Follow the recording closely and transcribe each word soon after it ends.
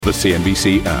The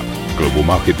CNBC app. Global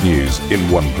market news in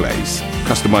one place.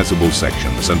 Customizable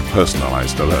sections and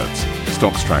personalized alerts.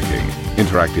 Stocks tracking,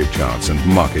 interactive charts and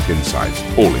market insights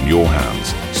all in your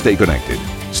hands. Stay connected.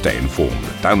 Stay informed.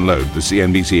 Download the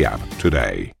CNBC app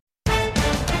today.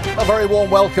 A very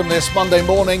warm welcome this Monday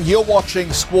morning. You're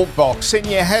watching Squawk. In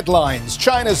your headlines,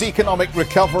 China's economic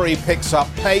recovery picks up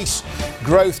pace.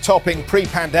 Growth topping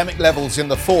pre-pandemic levels in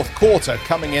the fourth quarter,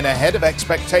 coming in ahead of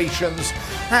expectations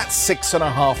at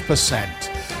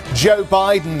 6.5%. Joe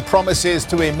Biden promises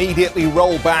to immediately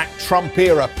roll back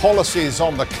Trump-era policies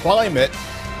on the climate.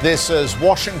 This as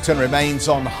Washington remains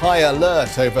on high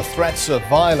alert over threats of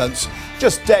violence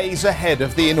just days ahead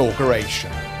of the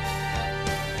inauguration.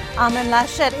 Armin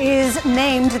Laschet is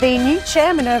named the new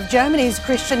chairman of Germany's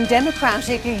Christian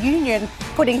Democratic Union,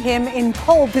 putting him in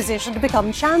pole position to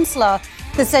become chancellor.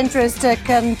 The centrist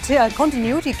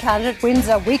continuity candidate wins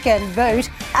a weekend vote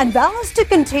and vows to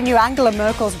continue Angela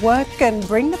Merkel's work and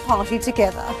bring the party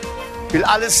together. Will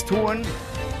alles tun.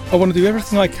 I want to do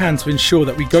everything I can to ensure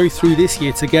that we go through this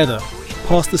year together,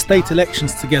 pass the state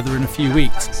elections together in a few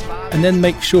weeks, and then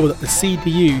make sure that the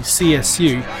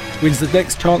CDU-CSU wins the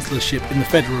next chancellorship in the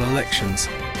federal elections.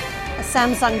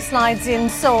 Samsung slides in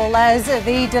Seoul as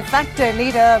the de facto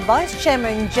leader, Vice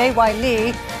Chairman J.Y.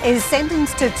 Lee, is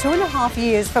sentenced to 2.5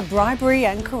 years for bribery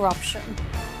and corruption.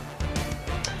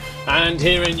 And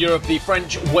here in Europe, the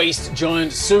French waste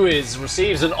giant Suez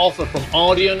receives an offer from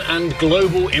Ardian and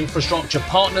global infrastructure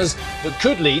partners that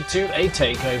could lead to a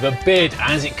takeover bid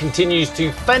as it continues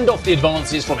to fend off the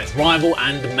advances from its rival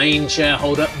and main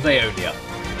shareholder, Veolia.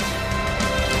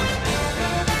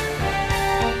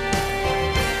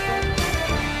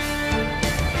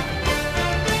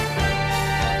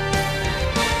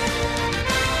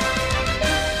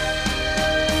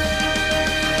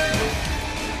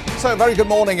 So, very good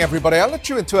morning, everybody. I'll let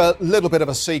you into a little bit of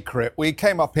a secret. We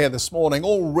came up here this morning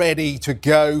all ready to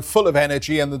go, full of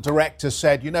energy, and the director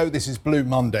said, you know, this is Blue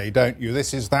Monday, don't you?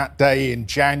 This is that day in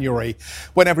January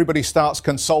when everybody starts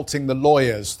consulting the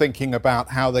lawyers, thinking about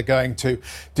how they're going to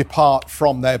depart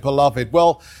from their beloved.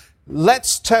 Well,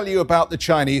 let's tell you about the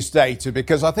Chinese data,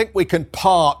 because I think we can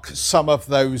park some of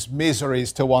those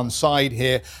miseries to one side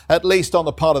here, at least on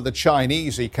the part of the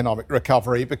Chinese economic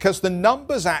recovery, because the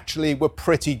numbers actually were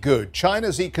pretty good.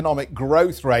 China's economic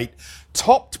growth rate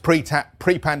topped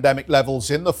pre-pandemic levels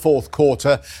in the fourth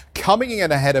quarter, coming in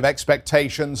ahead of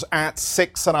expectations at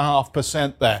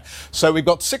 6.5% there. So we've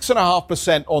got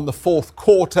 6.5% on the fourth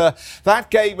quarter.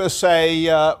 That gave us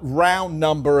a round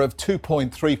number of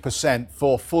 2.3%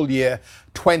 for full year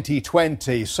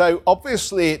 2020. So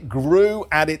obviously it grew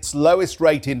at its lowest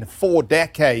rate in 4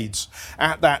 decades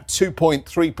at that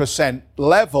 2.3%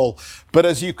 level. But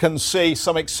as you can see,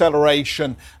 some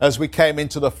acceleration as we came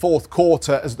into the fourth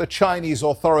quarter, as the Chinese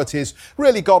authorities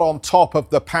really got on top of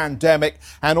the pandemic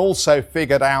and also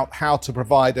figured out how to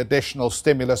provide additional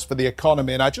stimulus for the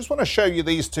economy. And I just want to show you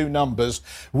these two numbers,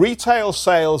 retail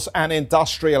sales and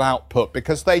industrial output,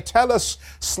 because they tell us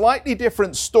slightly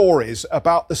different stories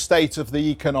about the state of the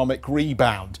economic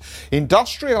rebound.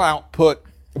 Industrial output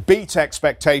beat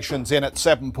expectations in at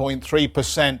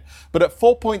 7.3%, but at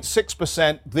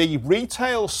 4.6%, the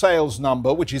retail sales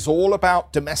number, which is all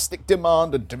about domestic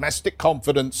demand and domestic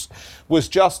confidence, was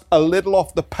just a little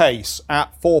off the pace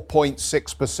at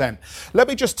 4.6%. Let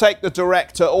me just take the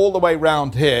director all the way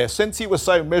round here. Since he was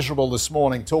so miserable this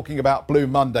morning talking about Blue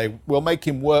Monday, we'll make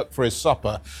him work for his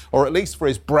supper, or at least for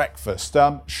his breakfast.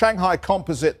 Shanghai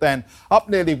Composite then up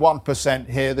nearly 1%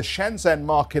 here. The Shenzhen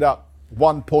market up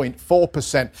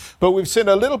 1.4%. But we've seen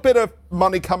a little bit of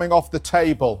money coming off the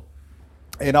table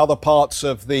in other parts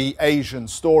of the Asian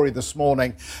story this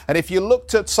morning. And if you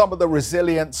looked at some of the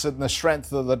resilience and the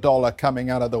strength of the dollar coming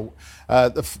out of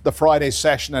the Friday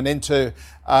session and into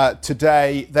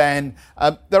today, then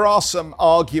there are some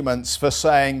arguments for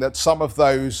saying that some of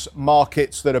those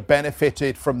markets that have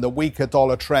benefited from the weaker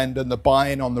dollar trend and the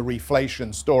buy-in on the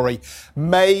reflation story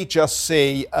may just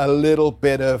see a little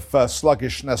bit of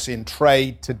sluggishness in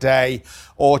trade today,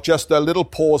 or just a little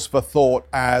pause for thought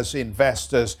as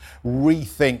investors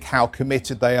rethink how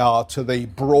committed they are to the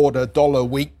broader dollar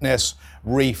weakness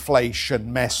reflation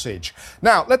message.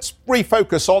 Now, let's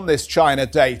refocus on this China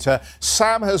data.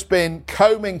 Sam has been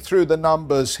combing through the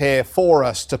numbers here for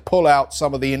us to pull out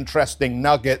some of the interesting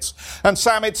nuggets. And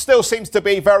Sam, it still seems to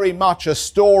be very much a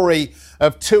story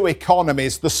of two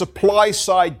economies. The supply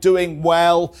side doing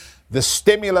well, the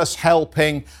stimulus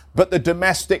helping, but the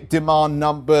domestic demand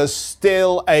numbers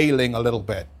still ailing a little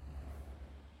bit.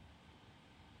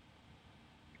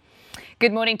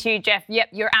 Good morning to you, Jeff. Yep,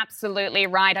 you're absolutely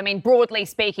right. I mean, broadly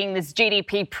speaking, this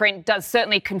GDP print does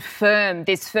certainly confirm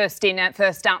this first in,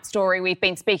 first out story we've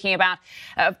been speaking about,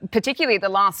 particularly the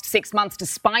last 6 months,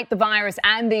 despite the virus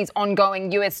and these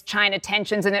ongoing US-China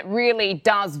tensions. And it really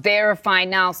does verify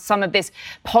now some of this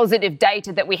positive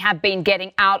data that we have been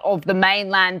getting out of the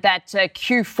mainland. That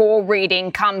Q4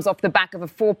 reading comes off the back of a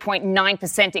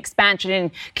 4.9% expansion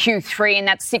in Q3 and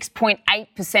that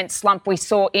 6.8% slump we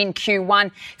saw in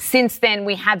Q1. Since then,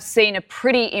 we have seen a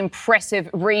pretty impressive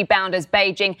rebound as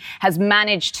Beijing has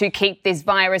managed to keep this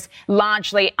virus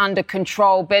largely under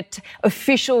control. But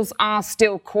officials are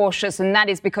still cautious, and that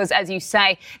is because, as you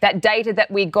say, that data that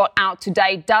we got out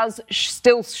today does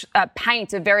still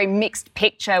paint a very mixed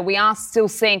picture. We are still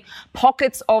seeing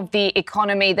pockets of the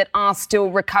economy that are still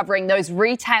recovering. Those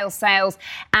retail sales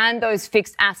and those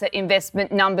fixed asset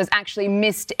investment numbers actually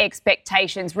missed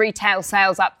expectations. Retail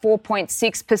sales up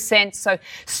 4.6%, so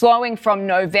slowing from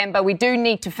November. We do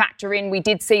need to factor in, we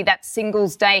did see that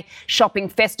Singles Day shopping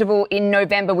festival in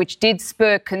November, which did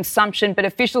spur consumption, but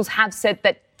officials have said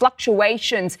that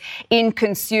fluctuations in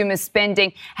consumer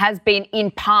spending has been in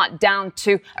part down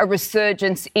to a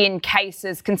resurgence in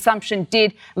cases. Consumption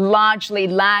did largely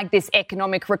lag this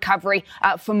economic recovery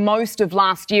for most of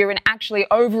last year, and actually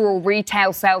overall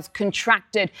retail sales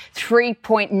contracted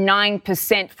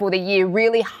 3.9% for the year,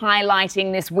 really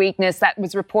highlighting this weakness. That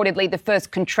was reportedly the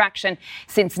first contraction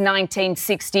since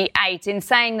 1968. In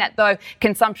saying that, though,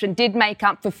 consumption did make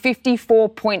up for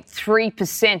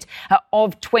 54.3%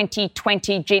 of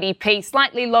 2020 GDP,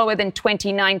 slightly lower than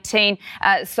 2019,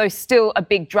 so still a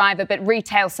big driver. But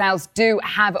retail sales do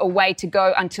have a way to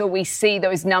go until we see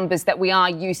those numbers that we are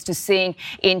used to seeing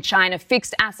in China.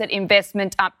 Fixed asset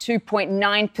investment up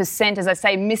 2.9%, as I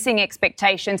say, missing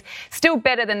expectations. Still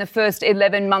better than the first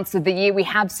 11 months of the year. We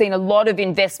have seen a lot of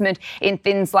investment in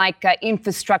things like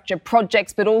infrastructure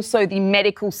projects, but also the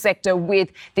medical sector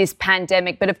with this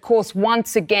pandemic. But of course,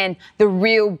 once again, the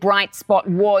real bright spot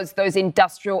was those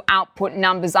industrial output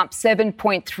numbers, up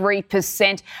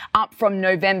 7.3%, up from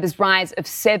November's rise of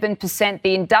 7%.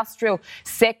 The industrial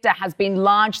sector has been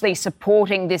largely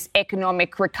supporting this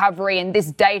economic recovery, and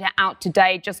this data out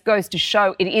today just goes to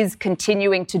show it is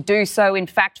continuing to do so. In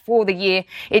fact, for the year,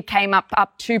 it came up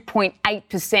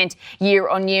 2.8% year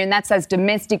on year, and that's as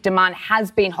domestic demand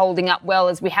has been holding up well,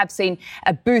 as we have seen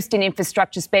a boost in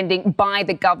infrastructure spending by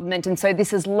the government. And so this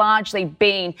has largely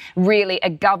been really a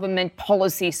government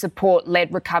policy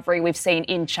support-led recovery we've seen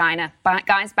in China. But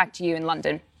guys, back to you in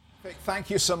London. Thank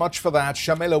you so much for that.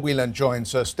 Shamila Whelan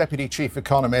joins us, Deputy Chief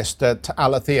Economist at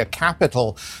Alethea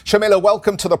Capital. Shamila,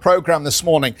 welcome to the programme this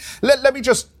morning. Let me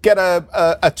just get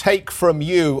a take from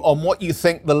you on what you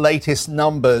think the latest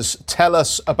numbers tell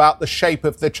us about the shape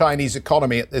of the Chinese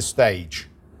economy at this stage.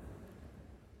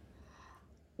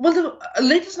 Well, the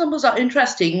latest numbers are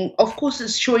interesting. Of course,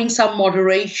 it's showing some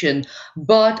moderation,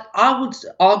 but I would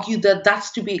argue that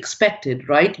that's to be expected,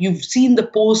 right? You've seen the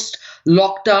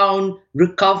post-lockdown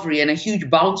recovery and a huge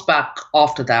bounce back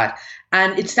after that.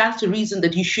 And it stands to reason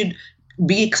that you should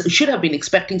have been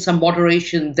expecting some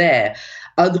moderation there.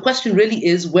 The question really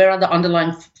is, where are the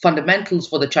underlying fundamentals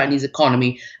for the Chinese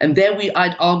economy? And there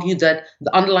I'd argue that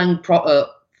the underlying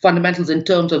fundamentals in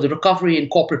terms of the recovery in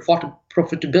corporate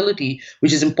profitability,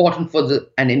 which is important for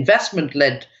an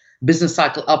investment-led business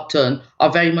cycle upturn,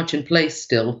 are very much in place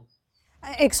still.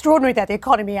 Extraordinary that the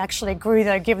economy actually grew,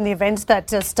 though, given the events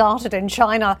that started in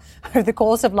China over the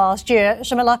course of last year.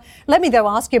 Shamila, let me, though,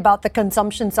 ask you about the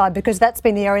consumption side, because that's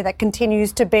been the area that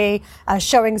continues to be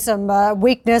showing some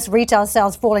weakness. Retail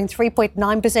sales falling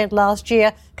 3.9% last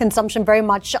year. Consumption very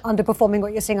much underperforming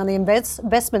what you're seeing on the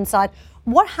investment side.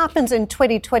 What happens in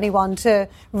 2021 to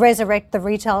resurrect the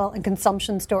retail and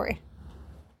consumption story?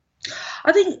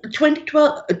 I think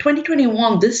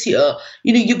 2021, this year,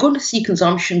 you're going to see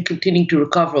consumption continuing to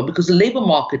recover because the labor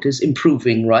market is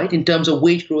improving, right, in terms of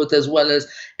wage growth as well as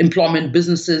employment,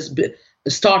 businesses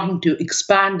starting to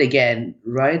expand again,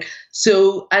 right?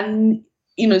 So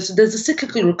there's a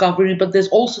cyclical recovery, but there's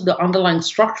also the underlying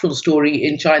structural story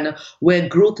in China where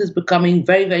growth is becoming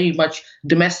very, very much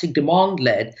domestic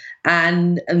demand-led.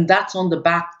 And that's on the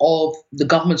back of the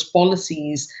government's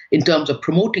policies in terms of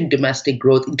promoting domestic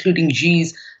growth, including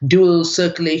Xi's dual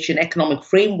circulation economic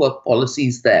framework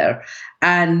policies there.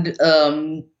 And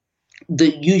the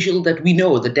usual that we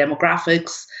know, the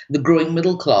demographics, the growing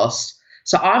middle class.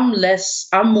 So I'm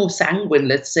more sanguine,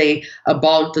 let's say,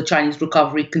 about the Chinese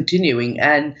recovery continuing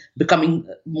and becoming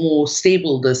more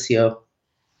stable this year.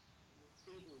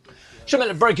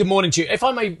 Shamila, very good morning to you. If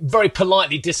I may very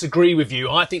politely disagree with you,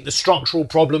 I think the structural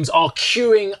problems are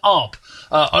queuing up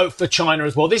for China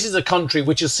as well. This is a country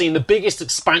which has seen the biggest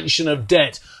expansion of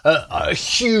debt, a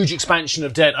huge expansion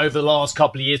of debt over the last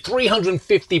couple of years,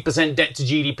 350% debt to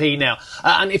GDP now.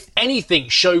 And if anything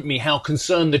showed me how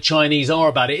concerned the Chinese are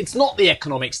about it, it's not the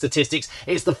economic statistics,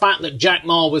 it's the fact that Jack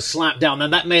Ma was slapped down. Now,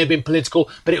 that may have been political,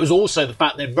 but it was also the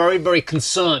fact they're very, very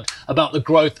concerned about the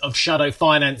growth of shadow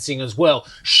financing as well.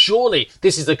 Surely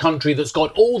this is a country that's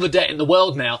got all the debt in the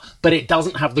world now, but it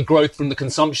doesn't have the growth from the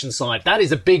consumption side. That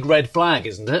is a big red flag,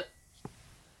 isn't it?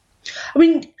 I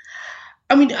mean,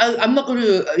 I'm not going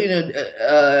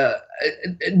to,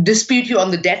 dispute you on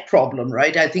the debt problem,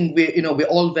 right? I think we're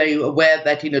all very aware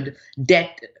that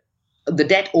the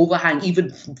debt overhang,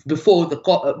 even before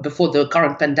the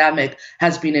current pandemic,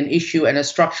 has been an issue and a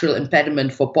structural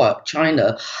impediment for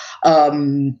China,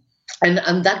 and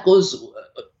that goes.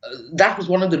 That was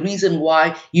one of the reasons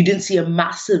why you didn't see a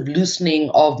massive loosening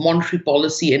of monetary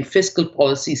policy and fiscal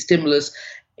policy stimulus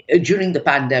during the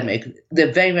pandemic.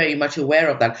 They're very, very much aware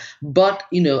of that. But,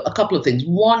 a couple of things.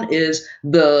 One is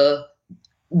the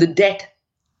debt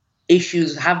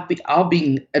issues are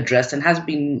being addressed and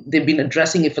they've been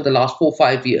addressing it for the last 4 or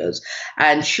 5 years.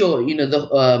 And sure,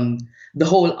 the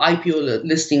whole IPO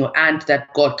listing of Ant that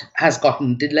has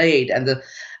gotten delayed, and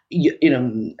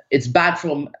it's bad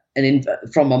from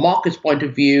a market's point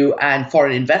of view and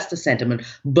foreign investor sentiment.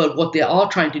 But what they are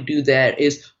trying to do there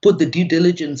is put the due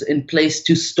diligence in place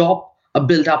to stop a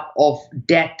buildup of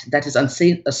debt that is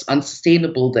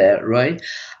unsustainable there, right?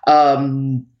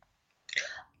 And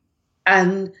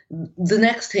the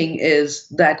next thing is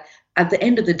that at the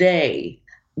end of the day,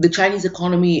 the Chinese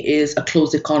economy is a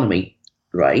closed economy,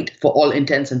 right? For all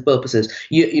intents and purposes.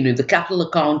 The capital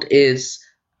account is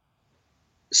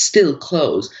still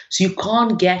closed. So you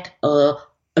can't get a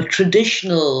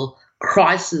traditional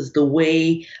crisis the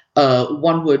way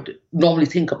one would normally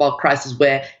think about crisis,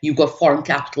 where you've got foreign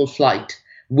capital flight,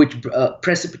 which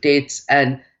precipitates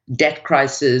a debt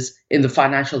crisis in the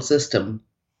financial system.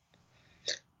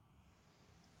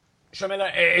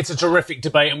 Shamila, it's a terrific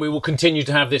debate and we will continue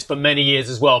to have this for many years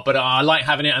as well. But I like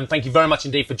having it, and thank you very much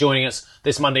indeed for joining us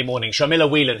this Monday morning. Shamila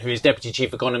Whelan, who is Deputy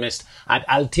Chief Economist at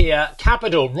Altea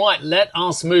Capital. Right, let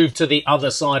us move to the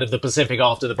other side of the Pacific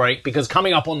after the break, because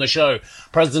coming up on the show,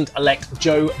 President-elect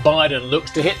Joe Biden looks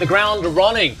to hit the ground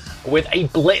running with a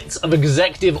blitz of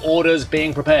executive orders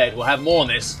being prepared. We'll have more on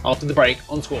this after the break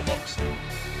on Squawk Box.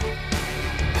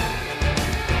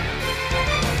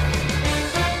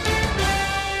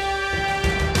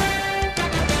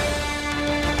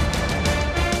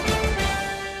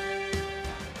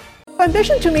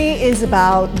 Ambition to me is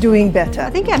about doing better.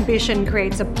 I think ambition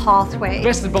creates a pathway. The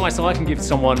best advice I can give to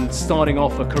someone starting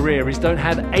off a career is don't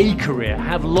have a career,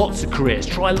 have lots of careers,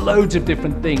 try loads of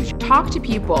different things. Talk to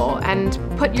people and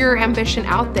put your ambition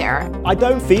out there. I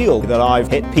don't feel that I've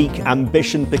hit peak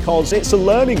ambition because it's a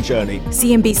learning journey.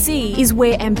 CNBC is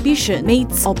where ambition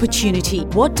meets opportunity.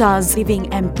 What does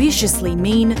living ambitiously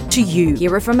mean to you?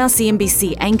 Hear it from our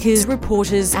CNBC anchors,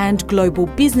 reporters and global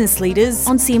business leaders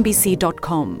on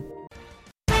CNBC.com.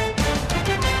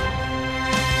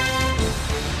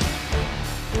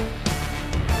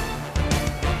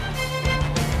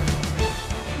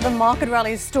 The market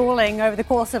rally is stalling over the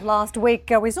course of last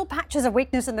week. We saw patches of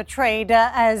weakness in the trade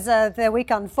as the week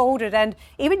unfolded, and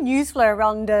even news flow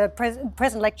around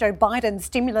President-elect Joe Biden's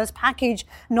stimulus package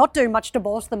not doing much to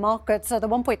bolster the markets. So the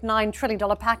 $1.9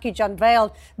 trillion package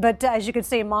unveiled, but as you can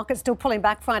see, markets still pulling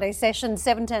back Friday session.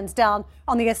 7/10s down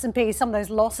on the S&P. Some of those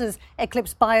losses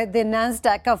eclipsed by the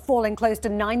Nasdaq are falling close to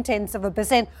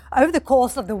 0.9%. Over the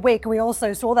course of the week, we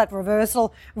also saw that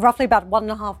reversal, roughly about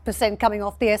 1.5% coming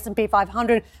off the S&P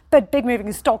 500. But big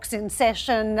moving stocks in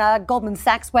session. Goldman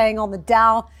Sachs weighing on the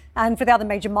Dow. And for the other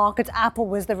major markets, Apple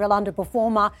was the real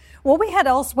underperformer. What we had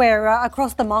elsewhere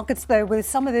across the markets, though, with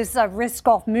some of this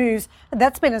risk-off moves,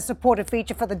 that's been a supportive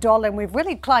feature for the dollar. And we've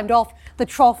really climbed off the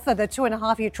trough, the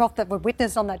 2.5-year trough that we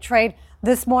witnessed on that trade.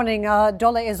 This morning,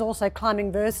 dollar is also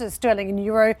climbing versus sterling and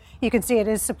euro. You can see it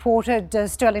is supported.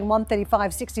 Sterling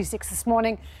 135.66 this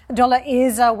morning. Dollar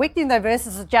is weakening, though,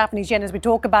 versus the Japanese yen as we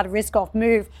talk about a risk-off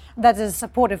move. That is a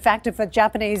supportive factor for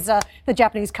the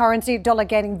Japanese currency. Dollar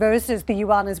gaining versus the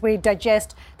yuan as we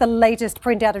digest the latest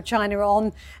print out of China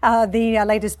on the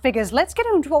latest figures. Let's get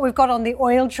into what we've got on the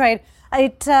oil trade.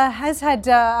 It has had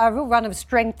a real run of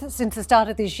strength since the start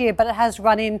of this year, but it has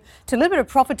run into a little bit of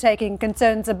profit-taking,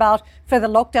 concerns about further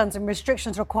lockdowns and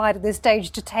restrictions required at this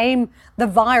stage to tame the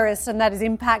virus, and that has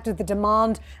impacted the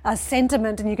demand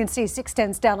sentiment. And you can see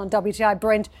 6/10s down on WTI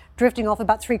Brent, drifting off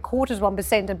about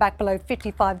 0.75% and back below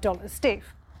 $55.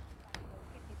 Steve.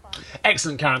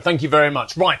 Excellent, Karen. Thank you very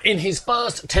much. Right, in his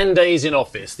first 10 days in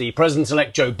office, the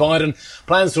President-elect Joe Biden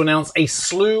plans to announce a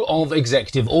slew of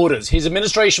executive orders. His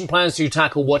administration plans to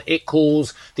tackle what it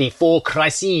calls the four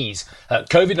crises: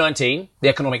 COVID-19, the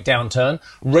economic downturn,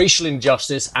 racial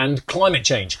injustice, and climate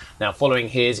change. Now, following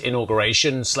his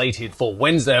inauguration, slated for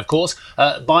Wednesday, of course,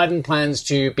 Biden plans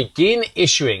to begin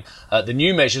issuing the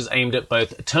new measures aimed at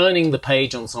both turning the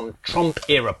page on some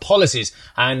Trump-era policies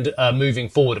and moving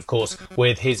forward, of course,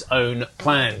 with his own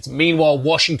plans. Meanwhile,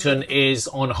 Washington is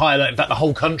on high alert. In fact, the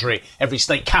whole country, every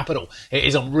state capital,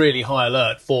 is on really high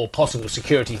alert for possible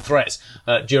security threats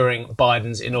during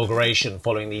Biden's inauguration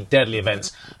following the deadly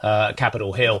events at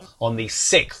Capitol Hill on the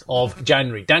 6th of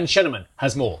January. Dan Shenneman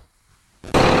has more.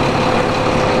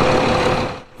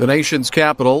 The nation's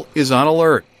capital is on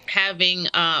alert. Having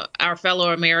our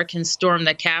fellow Americans storm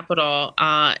the Capitol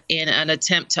in an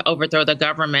attempt to overthrow the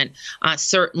government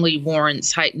certainly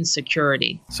warrants heightened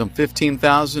security. Some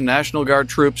 15,000 National Guard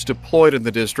troops deployed in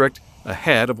the district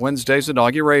ahead of Wednesday's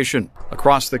inauguration.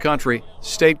 Across the country,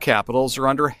 state capitals are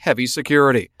under heavy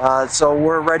security. So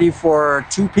we're ready for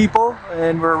 2 people,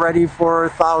 and we're ready for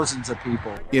thousands of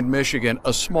people. In Michigan,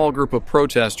 a small group of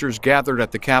protesters gathered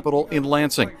at the Capitol in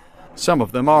Lansing, some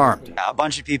of them armed. A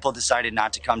bunch of people decided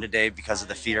not to come today because of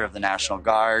the fear of the National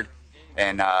Guard,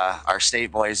 and our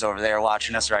state boys over there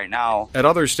watching us right now. At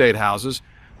other state houses,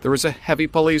 there is a heavy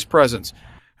police presence,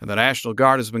 and the National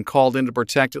Guard has been called in to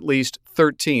protect at least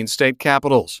 13 state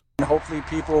capitals. Hopefully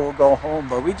people will go home,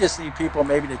 but we just need people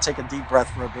maybe to take a deep breath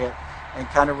for a bit and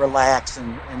kind of relax,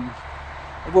 and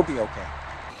it will be okay.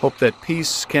 Hope that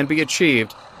peace can be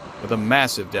achieved with a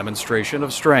massive demonstration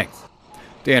of strength.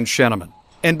 Dan Shenneman,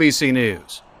 NBC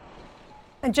News.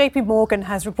 And JP Morgan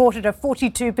has reported a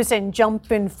 42%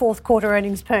 jump in fourth quarter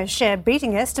earnings per share,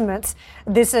 beating estimates.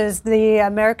 This is the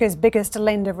America's biggest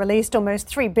lender, released almost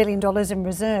 $3 billion in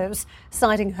reserves,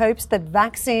 citing hopes that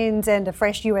vaccines and a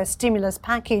fresh US stimulus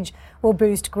package will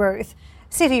boost growth.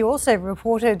 Citi also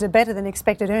reported better than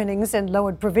expected earnings and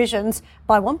lowered provisions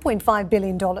by $1.5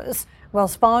 billion.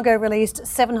 Wells Fargo released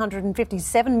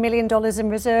 $757 million in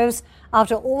reserves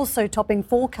after also topping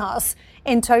forecasts.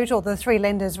 In total, the 3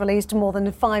 lenders released more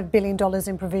than $5 billion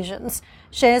in provisions.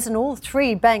 Shares in all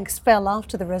 3 banks fell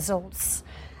after the results.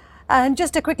 And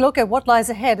just a quick look at what lies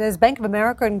ahead, as Bank of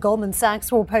America and Goldman Sachs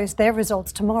will post their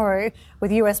results tomorrow,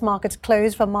 with US markets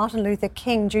closed for Martin Luther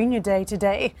King Jr. Day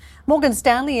today. Morgan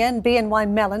Stanley and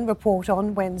BNY Mellon report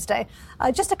on Wednesday.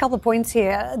 Just a couple of points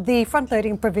here. The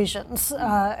front-loading provisions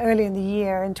early in the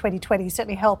year in 2020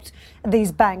 certainly helped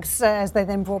these banks as they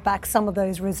then brought back some of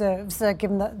those reserves,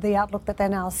 given the outlook that they're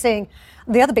now seeing.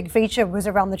 The other big feature was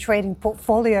around the trading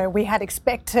portfolio. We had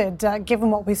expected, given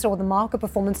what we saw in the market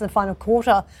performance in the final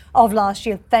quarter of last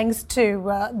year, thanks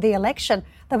to the election,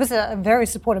 there was a very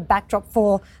supportive backdrop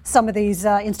for some of these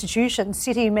institutions.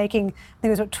 Citi making,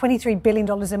 there was $23 billion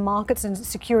in markets and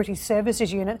security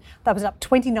services unit. That was up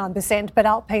 29%, but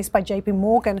outpaced by JP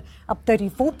Morgan, up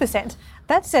 34%.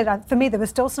 That said, for me, there were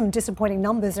still some disappointing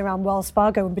numbers around Wells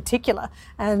Fargo in particular,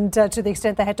 and to the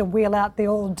extent they had to wheel out the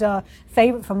old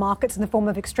favourite for markets in the form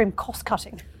of extreme cost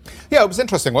cutting. Yeah, it was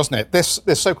interesting, wasn't it? This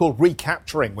so-called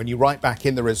recapturing, when you write back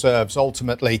in the reserves,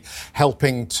 ultimately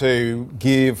helping to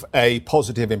give a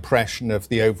positive impression of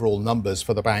the overall numbers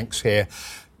for the banks here.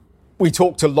 We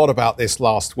talked a lot about this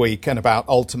last week and about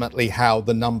ultimately how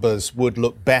the numbers would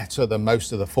look better than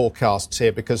most of the forecasts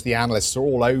here, because the analysts are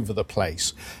all over the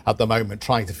place at the moment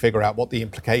trying to figure out what the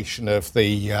implication of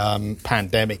the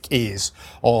pandemic is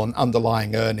on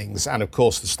underlying earnings and, of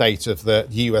course, the state of the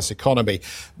US economy.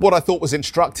 What I thought was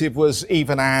instructive was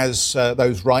even as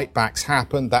those write-backs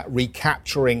happened, that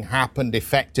recapturing happened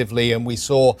effectively, and we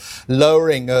saw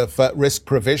lowering of risk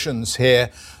provisions here.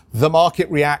 The market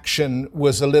reaction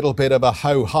was a little bit of a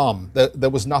ho-hum. There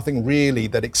was nothing really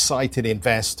that excited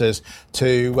investors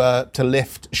to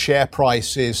lift share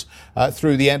prices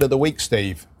through the end of the week,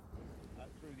 Steve.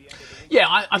 Yeah,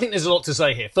 I think there's a lot to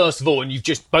say here. First of all, and you've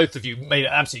just, both of you made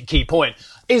an absolutely key point.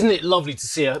 Isn't it lovely to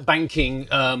see a banking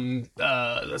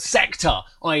sector,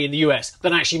 i.e. in the US,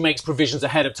 that actually makes provisions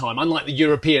ahead of time, unlike the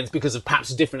Europeans, because of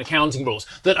perhaps different accounting rules,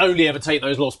 that only ever take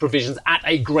those loss provisions at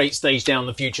a great stage down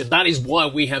the future. That is why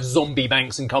we have zombie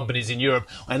banks and companies in Europe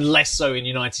and less so in the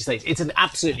United States. It's an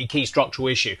absolutely key structural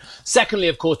issue. Secondly,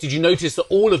 of course, did you notice that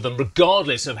all of them,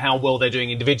 regardless of how well they're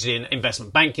doing individually in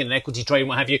investment banking and equity trading,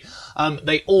 what have you,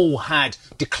 they all had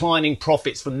declining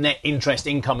profits from net interest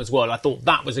income as well. I thought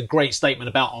that was a great statement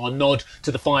about about our nod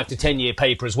to the 5 to 10 year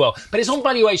paper as well. But it's on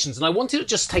valuations, and I wanted to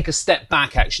just take a step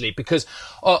back actually, because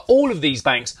all of these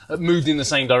banks moved in the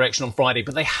same direction on Friday,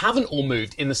 but they haven't all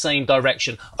moved in the same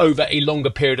direction over a longer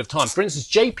period of time. For instance,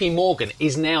 JP Morgan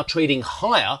is now trading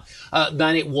higher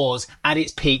than it was at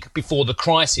its peak before the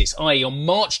crisis, i.e. on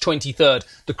March 23rd,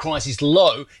 the crisis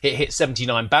low, it hit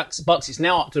 79 bucks. It's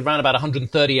now up to around about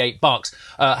 138 bucks,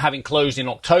 having closed in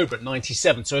October at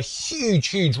 97. So a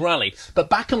huge rally. But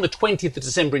back on the 20th of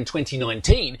December in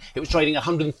 2019, it was trading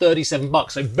 137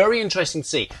 bucks. So very interesting to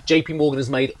see. JP Morgan has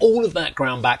made all of that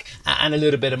ground back and a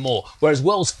little bit more. Whereas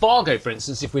Wells Fargo, for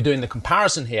instance, if we're doing the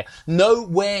comparison here,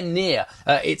 nowhere near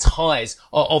its highs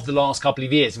of the last couple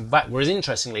of years. In fact, whereas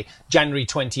interestingly, January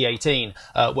 2018,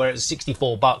 where it was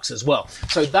 64 bucks as well.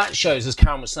 So that shows, as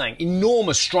Karen was saying,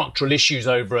 enormous structural issues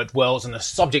over at Wells, and a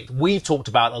subject we've talked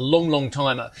about a long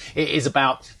time is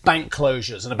about bank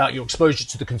closures and about your exposure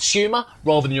to the consumer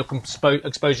rather than your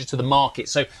exposure to the market.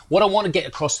 So what I want to get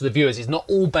across to the viewers is not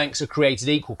all banks are created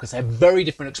equal, because they have very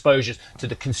different exposures to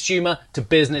the consumer, to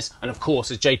business, and of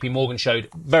course, as JP Morgan showed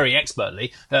very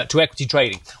expertly, to equity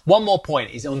trading. One more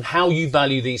point is on how you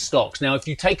value these stocks. Now, if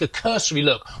you take a cursory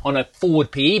look on a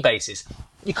forward PE basis,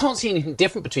 you can't see anything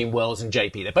different between Wells and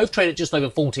JP. They both trade at just over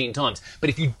 14 times.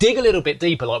 But if you dig a little bit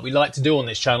deeper, like we like to do on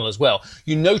this channel as well,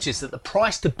 you notice that the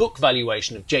price to book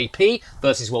valuation of JP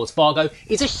versus Wells Fargo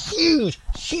is a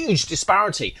huge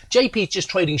disparity. JP is just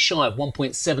trading shy of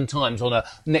 1.7 times on a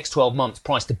next 12 months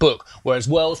price to book, whereas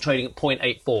Wells trading at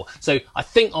 0.84. So I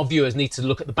think our viewers need to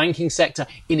look at the banking sector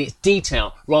in its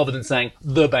detail rather than saying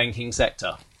the banking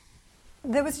sector.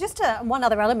 There was just one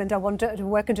other element I wanted to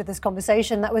work into this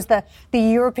conversation. That was the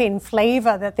European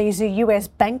flavour that these US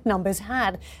bank numbers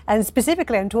had. And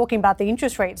specifically, I'm talking about the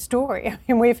interest rate story. I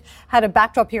mean, we've had a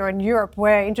backdrop here in Europe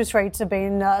where interest rates have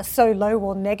been so low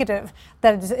or negative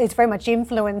that it's very much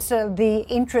influenced the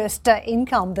interest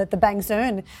income that the banks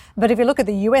earn. But if you look at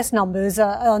the US numbers,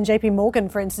 on JP Morgan,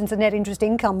 for instance, the net interest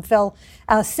income fell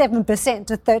 7%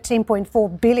 to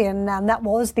 $13.4 billion. And that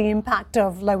was the impact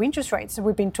of low interest rates. So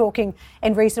we've been talking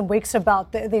in recent weeks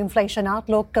about the inflation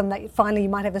outlook, and that finally you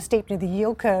might have a steepening of the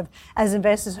yield curve as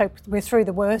investors hope we're through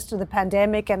the worst of the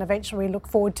pandemic, and eventually we look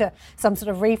forward to some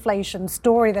sort of reflation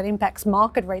story that impacts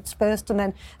market rates first and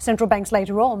then central banks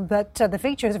later on. But the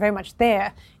feature is very much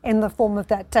there in the form of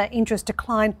that interest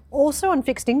decline, also on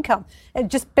fixed income.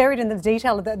 Just buried in the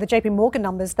detail of the JP Morgan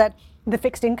numbers, that the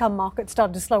fixed income market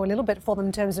started to slow a little bit for them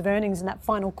in terms of earnings in that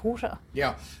final quarter.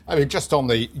 Yeah, I mean, just on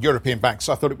the European banks,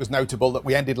 I thought it was notable that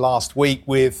we ended last week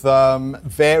with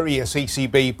various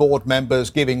ECB board members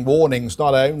giving warnings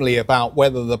not only about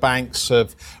whether the banks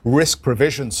have risk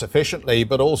provisioned sufficiently,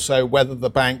 but also whether the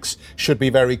banks should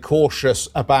be very cautious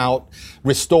about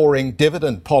restoring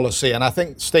dividend policy. And I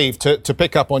think, Steve, to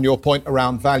pick up on your point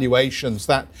around valuations,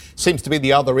 that seems to be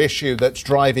the other issue that's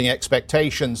driving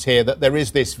expectations here, that there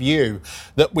is this view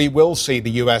that we will see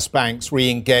the US banks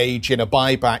re-engage in a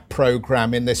buyback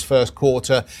program in this first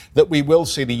quarter, that we will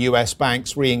see the US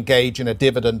banks re-engage in a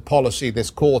dividend policy this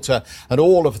quarter, and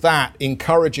all of that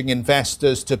encouraging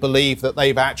investors to believe that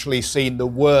they've actually seen the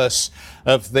worst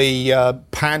of the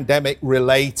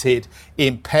pandemic-related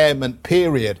impairment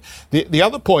period. The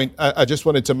other point I just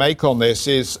wanted to make on this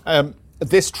is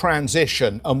this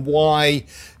transition and why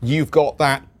you've got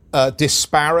that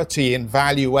disparity in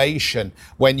valuation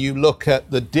when you look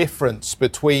at the difference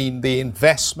between the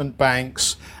investment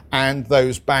banks and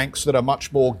those banks that are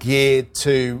much more geared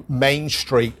to Main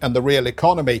Street and the real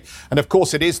economy. And of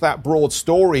course, it is that broad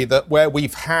story that where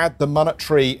we've had the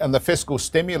monetary and the fiscal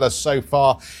stimulus so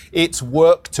far, it's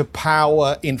worked to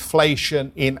power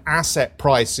inflation in asset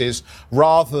prices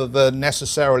rather than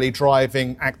necessarily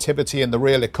driving activity in the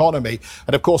real economy.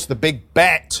 And of course, the big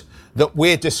bet that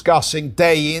we're discussing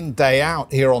day in, day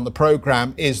out here on the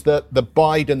program is that the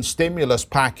Biden stimulus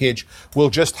package will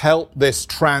just help this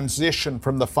transition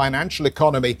from the financial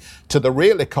economy to the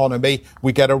real economy.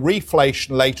 We get a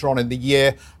reflation later on in the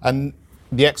year, and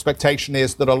the expectation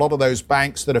is that a lot of those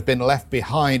banks that have been left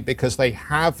behind because they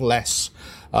have less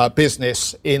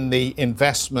business in the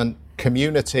investment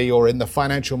community or in the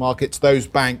financial markets, those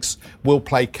banks will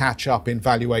play catch up in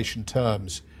valuation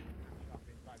terms.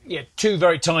 Yeah, two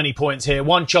very tiny points here.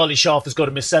 One, Charlie Scharf has got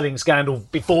a mis-selling scandal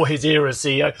before his era as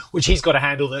CEO, which he's got to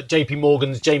handle, that JP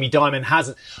Morgan's Jamie Dimon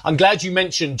hasn't. I'm glad you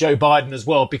mentioned Joe Biden as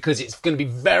well, because it's going to be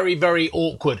very, very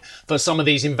awkward for some of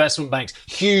these investment banks.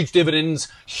 Huge dividends,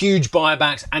 huge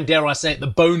buybacks, and dare I say it, the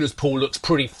bonus pool looks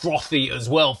pretty frothy as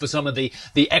well for some of the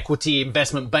equity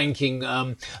investment banking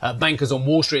bankers on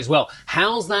Wall Street as well.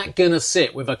 How's that going to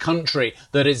sit with a country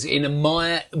that is in a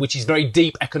mire which is very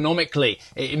deep economically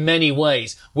in many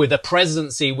ways, with a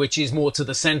presidency which is more to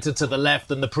the centre, to the left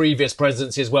than the previous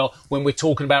presidency as well, when we're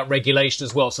talking about regulation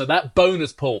as well. So that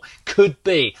bonus pool could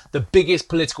be the biggest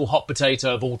political hot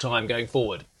potato of all time going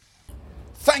forward.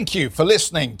 Thank you for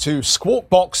listening to Squawk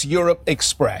Box Europe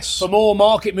Express. For more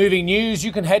market-moving news,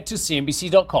 you can head to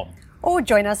cnbc.com. Or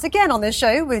join us again on the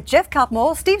show with Jeff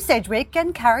Cutmore, Steve Sedgwick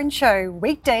and Karen Cho,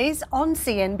 weekdays on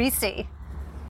CNBC.